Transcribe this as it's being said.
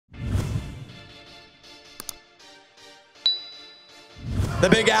The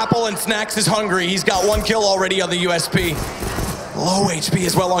Big Apple and Snax is hungry. He's got 1 kill already on the USP. Low HP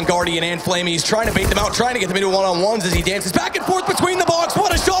as well on Guardian and Flamey. He's trying to bait them out, trying to get them into one-on-ones as he dances back and forth between the box.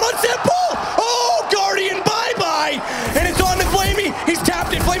 What a shot on Simple! Oh, Guardian, bye-bye! And it's on to Flamey. He's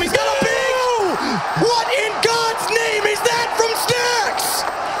tapped it. Flamey's got a big... What in God's name is that from Snax?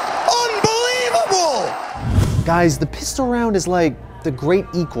 Unbelievable! Guys, the pistol round is like the great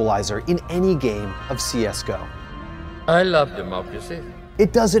equalizer in any game of CSGO. I love democracy.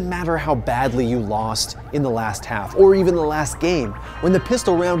 It doesn't matter how badly you lost in the last half or even the last game. When the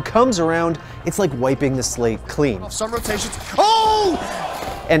pistol round comes around, it's like wiping the slate clean. Some rotations. Oh!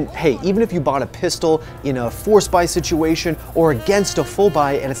 And hey, even if you bought a pistol in a force buy situation or against a full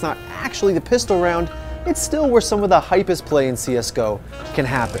buy and it's not actually the pistol round, it's still where some of the hypest play in CSGO can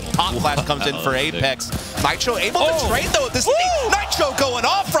happen. Hot Flash comes in for Apex. Nitro able to trade though at this thing. Nitro going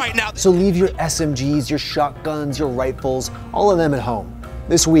off right now. So leave your SMGs, your shotguns, your rifles, all of them at home.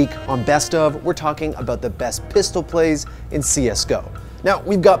 This week on Best Of, we're talking about the best pistol plays in CSGO. Now,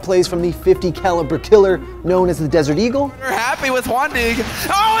 we've got plays from the 50 caliber killer known as the Desert Eagle. We're happy with one dig.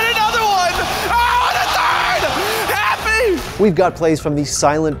 Oh, and another one! Oh, and a third! Happy! We've got plays from the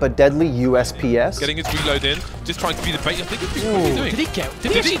silent but deadly USP-S. Getting his reload in, just trying to be the bait. I think it's what he's doing.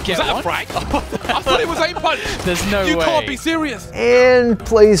 Did he get was that one? a frag? I thought it was aim punch. There's no way. You can't be serious. And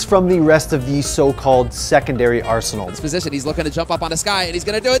plays from the rest of the so-called secondary arsenal. His position, he's looking to jump up on the sky, and he's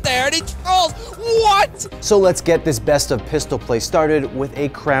gonna do it there, and he falls. What? So let's get this best of pistol play started with a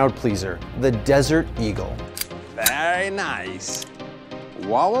crowd pleaser, the Desert Eagle. Very nice.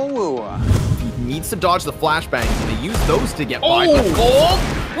 Wah wah wah. Needs to dodge the flashbangs, and they use those to get by. Gold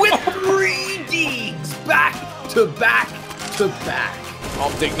with 3 Deags back to back to back.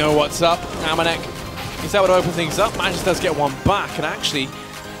 Optic know what's up. Amanek is able to open things up. Magisk does get one back, and actually,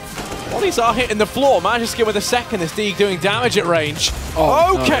 while these are hitting the floor, Magisk get with a second. This Deag doing damage at range.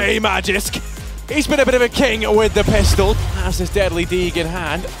 Okay, no. Magisk. He's been a bit of a king with the pistol. Has this deadly Deag in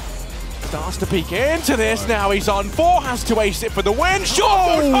hand. Starts to peek into this. Now he's on 4. Has to ace it for the win.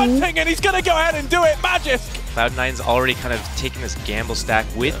 Short hunting, and he's going to go ahead and do it. Magisk. Cloud9's already kind of taking this gamble stack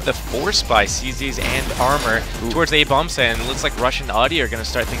with the force by CZs and armor towards A bombs, and it looks like Rush and Audi are going to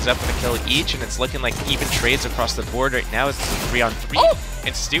start things up with a kill each, and it's looking like even trades across the board right now. It's 3-on-3,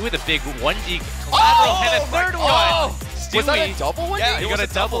 and Stu with a big 1D collateral and a third one. Stewie, was that a double 1D? Yeah, he got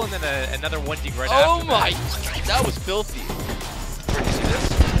a double and then another 1D right after Oh my, that was filthy.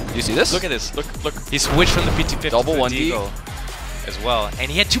 Do you see this? Look at this. Look. He switched from the P250 double to the 1D Deagle as well, and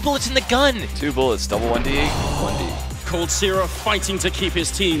he had 2 bullets in the gun. 2 bullets, double 1D, 1D. Cold Zero fighting to keep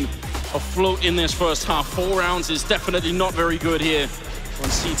his team afloat in this first half. 4 rounds is definitely not very good here on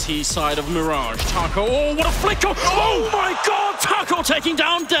CT side of Mirage. Taco, oh, what a flicker! Oh my God, Taco taking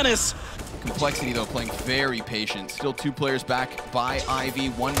down Dennis. Complexity, though, playing very patient. Still 2 players back by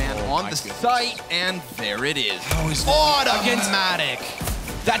Ivy. 1 man on the site, and there it is. Automatic.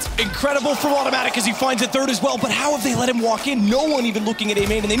 That's incredible from Automatic as he finds a third as well, but how have they let him walk in? No one even looking at A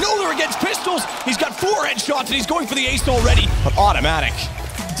main, and they know they're against pistols. He's got 4 headshots, and he's going for the ace already. But Automatic,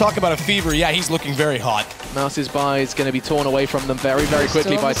 talk about a fever. Yeah, he's looking very hot. Mouse's buy is going to be torn away from them very, very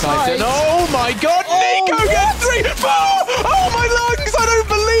quickly by Titan. Oh my God, NiKo gets 3, 4! Oh my lungs, I don't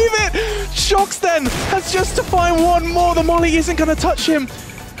believe it! Shox then has just to find 1 more. The molly isn't going to touch him.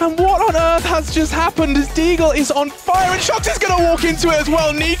 And what on earth has just happened as Deagle is on fire, and Shox is going to walk into it as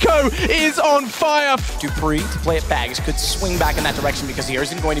well. NiKo is on fire. Dupree to play at Bags could swing back in that direction because he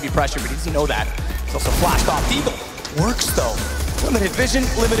isn't going to be pressured, but he doesn't know that. He's also flashed off. Deagle works though. Limited vision,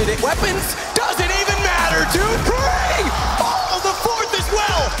 limited weapons, doesn't even matter. Dupree! Oh, the 4th as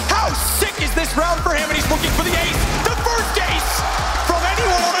well! How sick is this round for him? And he's looking for the ace. The first ace from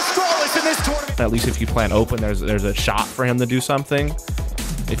anyone on Astralis in this tournament. At least if you plan open, there's a shot for him to do something.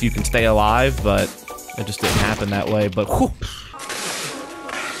 If you can stay alive, but it just didn't happen that way. But whew.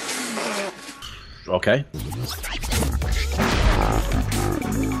 Okay.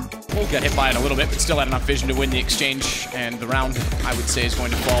 Got hit by it a little bit, but still had enough vision to win the exchange, and the round, I would say, is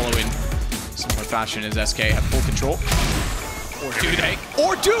going to follow in similar fashion as SK have full control. Or do they?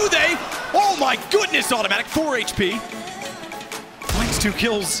 Or do they? Oh my goodness, Automatic, 4 HP. Finds 2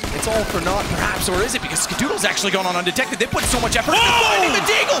 kills. It's all for naught, perhaps, or is it? Because Skadoodle's actually gone on undetected. They put so much effort into finding the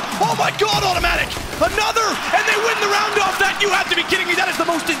Deagle. Oh my God, Automatic! Another, and they win the round off that. You have to be kidding me. That is the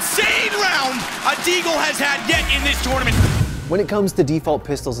most insane round a Deagle has had yet in this tournament. When it comes to default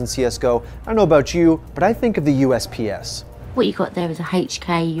pistols in CSGO, I don't know about you, but I think of the USP-S. What you got there is a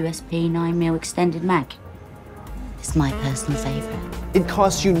HK USP 9mm extended mag. It's my personal favourite. It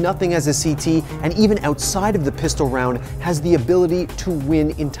costs you nothing as a CT, and even outside of the pistol round, has the ability to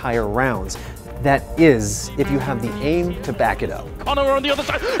win entire rounds. That is, if you have the aim to back it up. Honor on the other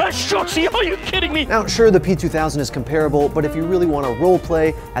side. A shotty, are you kidding me? Now, sure, the P2000 is comparable, but if you really want to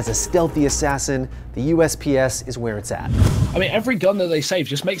roleplay as a stealthy assassin, the USP-S is where it's at. I mean, every gun that they save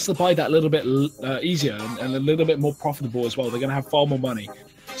just makes the buy that little bit easier and a little bit more profitable as well. They're going to have far more money.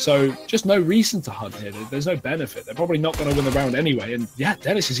 So just no reason to hunt here. There's no benefit. They're probably not going to win the round anyway. And yeah,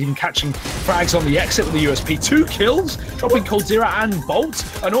 Dennis is even catching frags on the exit with the USP. 2 kills, dropping Coldzera and Bolt.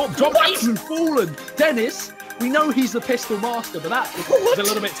 And all drop and fallen. Dennis, we know he's the pistol master, but that is a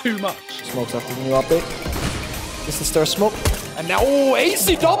little bit too much. Smokes after the new update. This is Star Smoke. And now, oh,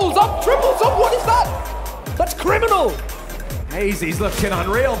 AC doubles up, triples up. What is that? That's criminal. AZ's looking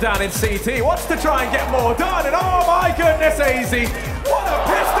unreal down in CT. Wants to try and get more done. And oh my goodness, AZ. What a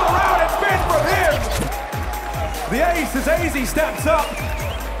pistol round it's been from him. The ace as AZ steps up.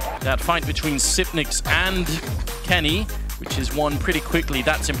 That fight between Sipnix and Kenny, which is won pretty quickly,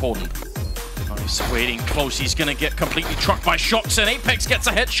 that's important. He's waiting close, he's gonna get completely trucked by shots, and Apex gets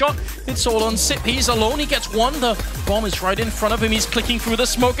a headshot. It's all on Sip, he's alone, he gets one. The bomb is right in front of him, he's clicking through the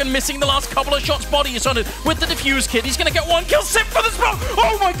smoke and missing the last couple of shots. Body is on it with the defuse kit, he's gonna get one kill. Sip for the smoke,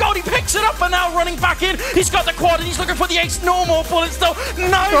 oh my god, he picks it up and now running back in. He's got the quad and he's looking for the ace, no more bullets though.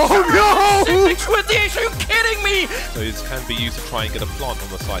 Nice! Oh no! Sipnix with the ace, are you kidding me? So this can be used to try and get a plant on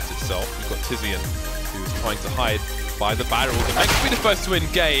the site itself. We've got Tizian, who's trying to hide by the barrel. The Max will be the first to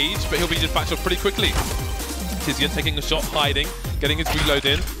engage, but he'll be dispatched off pretty quickly. Tizian taking a shot, hiding, getting his reload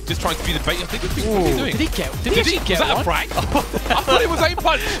in, just trying to be the bait. I think what's he doing? Did he get Was that a frag? I thought it was a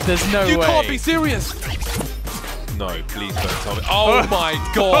punch. There's no way. You can't be serious. No, please don't tell me. Oh my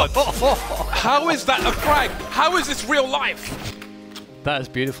god. How is that a frag? How is this real life? That is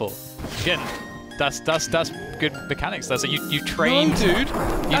beautiful. Again, that's good mechanics. That's you trained. No, dude.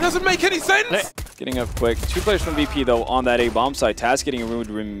 That doesn't make any sense. Getting up quick. 2 players from VP though on that A bomb side. Taz getting removed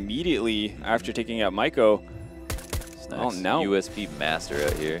immediately after taking out NiKo. Oh, now USP master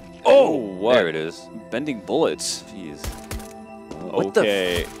out here. Oh, what? There it is. Bending bullets. Jeez. What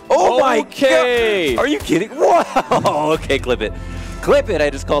okay. Oh my god! Are you kidding? Wow! Okay, clip it. Clip it!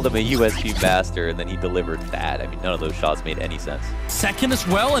 I just called him a USP master, and then he delivered that. I mean, none of those shots made any sense. Second as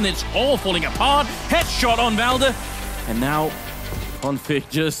well, and it's all falling apart. Headshot on Valder. And now, Config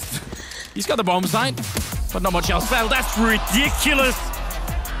just... He's got the bomb site, but not much else. Well, that's ridiculous!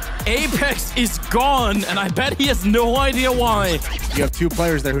 Apex is gone, and I bet he has no idea why. You have 2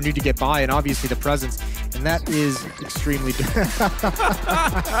 players there who need to get by, and obviously the presence, and that is extremely...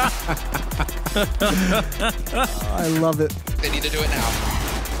 I love it. They need to do it now.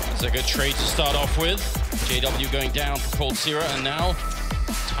 It's a good trade to start off with. JW going down for Coldzera, and now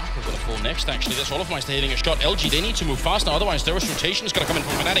Taco going to fall next, actually. That's Olofmeister hitting a shot. LG, they need to move fast now, otherwise Theros rotation is going to come in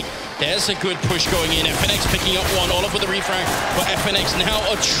from Fnatic. There's a good push going in. FNX picking up one. Olaf with the refrag, but FNX now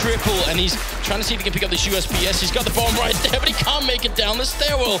a triple, and he's trying to see if he can pick up this USP-S. He's got the bomb right there, but he can't make it down the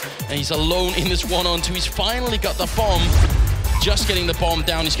stairwell, and he's alone in this 1-on-2. He's finally got the bomb. Just getting the bomb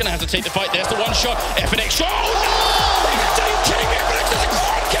down. He's going to have to take the fight. There's the one shot. FNX shot. Oh no! Are you kidding me? FNX does a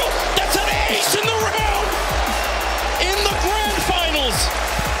quad kill. That's an ace in the round. In the grand finals.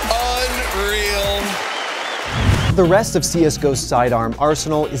 Unreal. The rest of CSGO's sidearm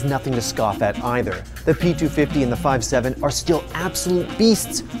arsenal is nothing to scoff at either. The P250 and the 5.7 are still absolute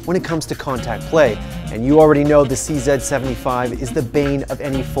beasts when it comes to contact play, and you already know the CZ75 is the bane of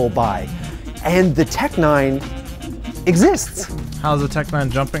any full buy. And the Tech-9 exists. How's the Tech-9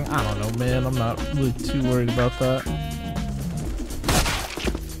 jumping? I don't know, man. I'm not really too worried about that.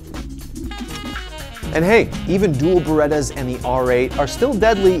 And hey, even dual Berettas and the R8 are still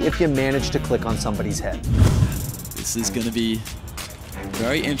deadly if you manage to click on somebody's head. This is going to be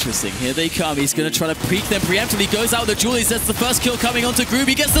very interesting. Here they come. He's going to try to peek them preemptively. Goes out with the Julies. That's the first kill coming onto Groove.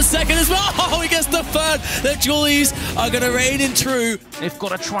 He gets the second as well. Oh, he gets the third. The Julies are going to reign in true. They've got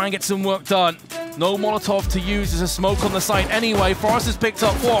to try and get some work done. No Molotov to use as a smoke on the site anyway. Forrest has picked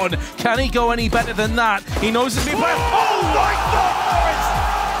up one. Can he go any better than that? He knows it's been bad. Oh my god, Forrest!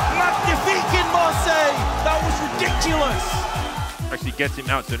 Magnifique in Marseille! That was ridiculous! Actually gets him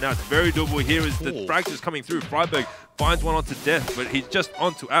out, so now it's very doable here as the frags is coming through. Freiburg finds one onto Death, but he's just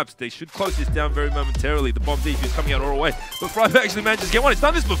onto Abs. They should close this down very momentarily. The bomb deep is coming out all the way, but Freiburg actually manages to get one. He's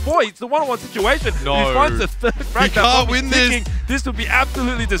done this before. It's the one-on-one situation. No. He finds a third frag. He can't win this. This would be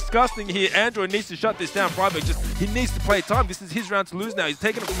absolutely disgusting here. Android needs to shut this down. Freiburg he needs to play time. This is his round to lose now. He's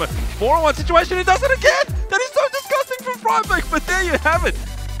taken it from a 4-on-1 situation. He does it again. That is so disgusting from Freiburg, but there you have it.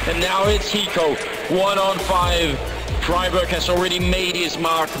 And now it's Hiko, 1-on-5. Freiburg has already made his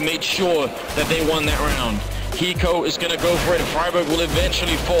mark, made sure that they won that round. Hiko is going to go for it. Freiburg will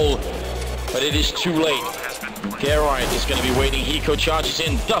eventually fall, but it is too late. Geralt is going to be waiting. Hiko charges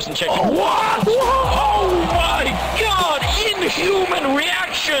in, doesn't check. Oh, what? Oh my god! Inhuman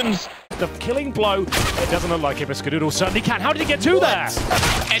reactions! The killing blow, it doesn't look like ePiCENTER certainly can. How did he get to there?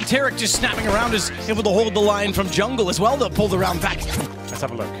 And Tarek just snapping around is able to hold the line from jungle as well to pull the round back. Let's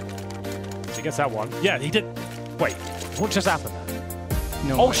have a look. He gets that one. Yeah, he did. Wait, what just happened?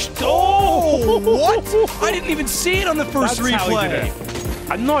 No. Oh, what? I didn't even see it on the first That's how he did replay.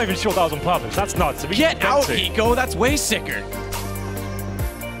 it. I'm not even sure that was on purpose. That's nuts. Get out, Hiko. That's way sicker.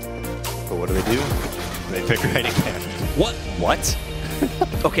 But what do? They pick right again. What?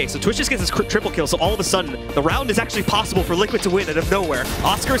 Okay, so Twitch just gets his triple kill, so all of a sudden, the round is actually possible for Liquid to win out of nowhere.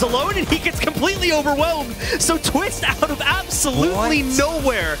 Oscar's alone, and he gets completely overwhelmed. So Twist, out of absolutely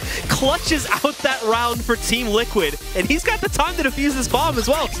nowhere, clutches out that round for Team Liquid, and he's got the time to defuse this bomb as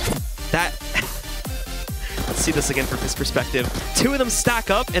well. Let's see this again from his perspective. Two of them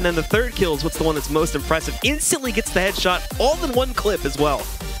stack up, and then the third kill is what's the one that's most impressive. Instantly gets the headshot, all in one clip as well.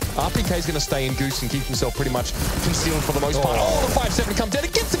 RPK is going to stay in Goose and keep himself pretty much concealed for the most part. Oh, the 5-7 comes down. He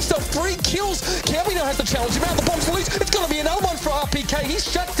gets himself 3 kills. Kevlar'd now has to challenge him out. The bomb's loose. It's going to be another one for RPK. He's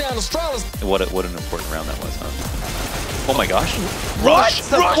shut down Australis. What an important round that was, huh? Oh my gosh. Rush!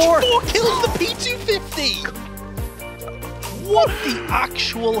 Rush! 4 kills the P250! What the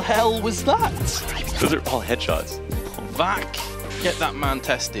actual hell was that? Those are all headshots. Vac, get that man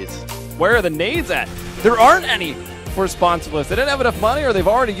tested. Where are the nades at? There aren't any for Sponsorless. They didn't have enough money, or they've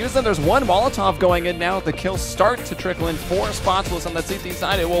already used them. There's one Molotov going in now. The kills start to trickle in for Sponsorless on the CT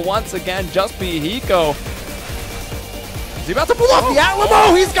side. It will once again just be Hiko. Is he about to pull off the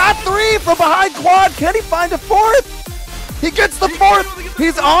Alamo? He's got 3 from behind quad. Can he find a 4th? He gets the 4th.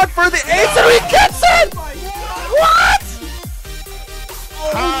 He's on for the ace, and he gets it! What?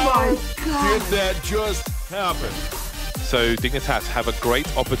 How did that just happen? So Dignitas have a great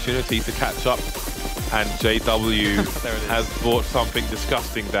opportunity to catch up, and JW has bought something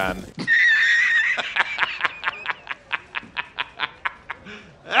disgusting, Dan.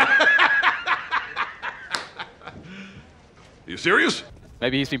 You serious?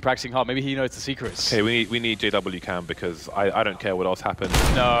 Maybe he's been practicing hard. Maybe he knows the secrets. Okay, we need JW cam because I don't care what else happens.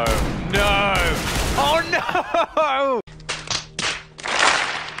 No. No. Oh, no!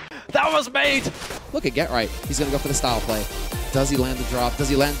 That was made! Look at Get Right. He's going to go for the style play. Does he land the drop? Does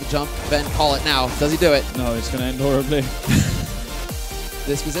he land the jump? Ben, call it now. Does he do it? No, it's going to end horribly.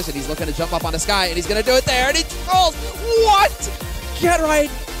 This position, he's looking to jump up on the sky, and he's going to do it there, and he falls. What? Get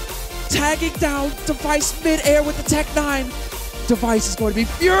Right tagging down Device mid-air with the Tech 9. Device is going to be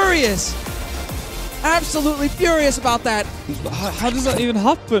furious. Absolutely furious about that. How does that even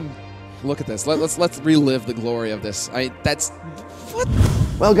happen? Look at this. Let's relive the glory of this. That's... What?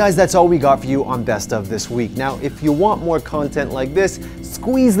 Well guys, that's all we got for you on Best of this week. Now, if you want more content like this,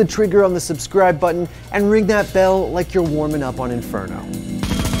 squeeze the trigger on the subscribe button and ring that bell like you're warming up on Inferno.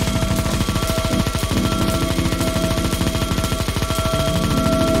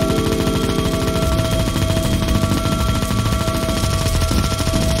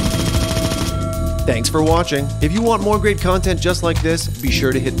 Thanks for watching. If you want more great content just like this, be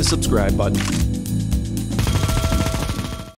sure to hit the subscribe button.